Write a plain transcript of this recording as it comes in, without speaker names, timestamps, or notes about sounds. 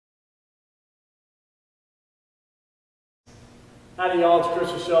Howdy y'all, it's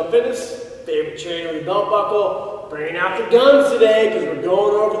Chris with Shell Fitness, favorite trainer with the belt buckle, bringing out the guns today because we're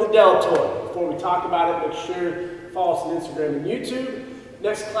going over the deltoid. Before we talk about it, make sure to follow us on Instagram and YouTube.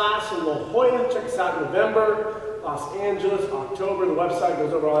 Next class in La Jolla, check us out in November, Los Angeles, October. The website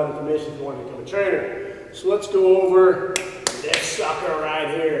goes over all that information if you want to become a trainer. So let's go over this sucker right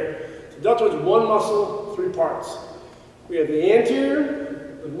here. So deltoid is one muscle, three parts. We have the anterior,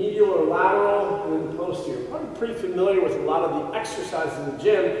 the medial or lateral, and then the posterior. Probably pretty familiar with a lot of the exercises in the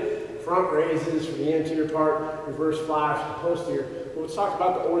gym. Front raises for the anterior part, reverse flies for the posterior. But let's talk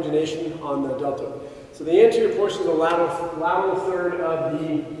about the origination on the deltoid. So the anterior portion is the lateral third of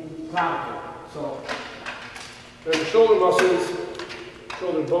the clavicle. So there's the shoulder muscles,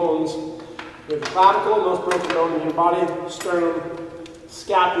 shoulder bones. We have the clavicle, most broken bone in your body, sternum,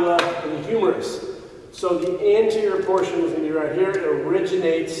 scapula, and the humerus. So the anterior portion is going to be right here. It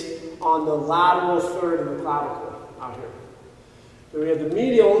originates on the lateral third of the clavicle out here. Then we have the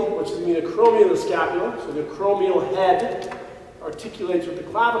medial, which is going to be the acromion of the scapula. So the acromial head articulates with the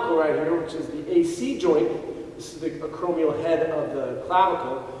clavicle right here, which is the AC joint. This is the acromial head of the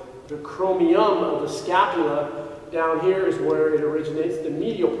clavicle. The acromion of the scapula down here is where it originates, the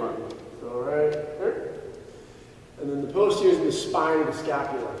medial part. So right here. And then the posterior is in the spine of the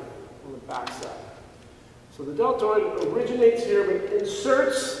scapula on the back side. So the deltoid originates here, but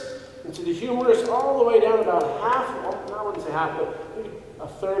inserts into the humerus all the way down about half, well, I wouldn't say half, but maybe a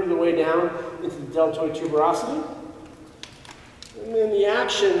third of the way down into the deltoid tuberosity. And then the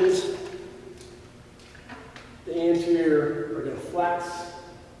actions, the anterior are going to flex,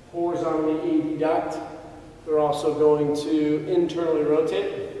 horizontally abduct. They're also going to internally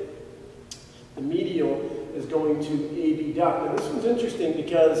rotate. The medial is going to abduct. Now this one's interesting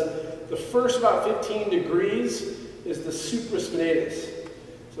because the first about 15 degrees is the supraspinatus.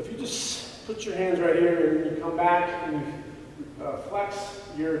 So if you just put your hands right here and you come back and you flex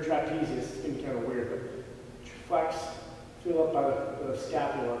your trapezius, it's going to be kind of weird, but flex, feel up by the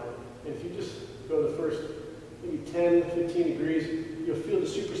scapula. And if you just go the first maybe 10, 15 degrees, you'll feel the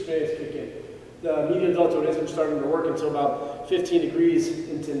supraspinatus kick in. The medial deltoid isn't starting to work until about 15 degrees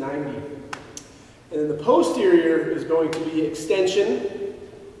into 90. And then the posterior is going to be extension.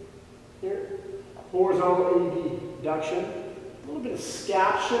 Here, horizontal abduction, a little bit of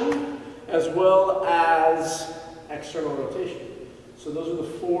scaption, as well as external rotation. So those are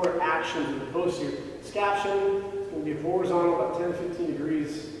the four actions of the posterior. Scaption is going to be horizontal about 10 to 15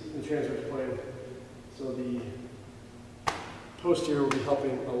 degrees in the transverse plane. So the posterior will be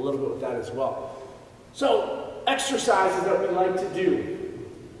helping a little bit with that as well. So exercises that we like to do: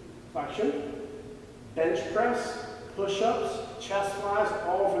 flexion, bench press, push-ups, chest flies,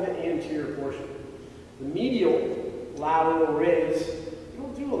 all for the anterior portion. The medial, lateral raise, you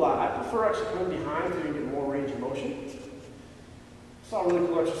don't do a lot. I prefer actually coming behind so you can get more range of motion. Saw a really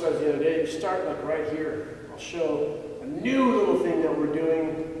cool exercise the other day. You start like right here. I'll show a new little thing that we're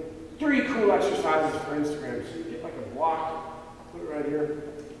doing. 3 cool exercises for Instagram. So you get like a block, put it right here,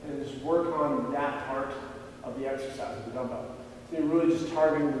 and just work on that part of the exercise with the dumbbell. So you're really just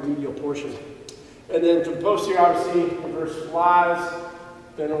targeting the medial portion. And then for the posterior, obviously, reverse flies,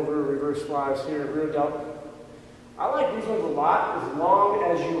 then over reverse flies here, rear delt. I like these ones a lot as long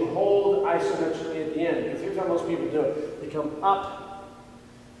as you hold isometrically at the end, because here's how most people do it. They come up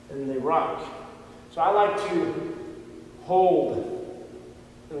and they rock. So I like to hold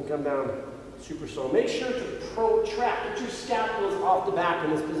and come down super slow. Make sure to protract, get your scapulas off the back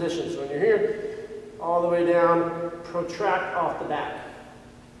in this position. So when you're here, all the way down, protract off the back.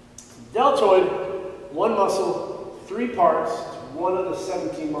 Deltoid, one muscle, 3 parts. It's one of the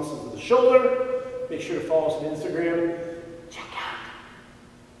 17 muscles of the shoulder. Make sure to follow us on Instagram. Check out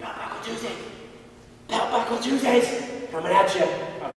Belt Buckle Tuesdays. Belt Buckle Tuesdays coming at you.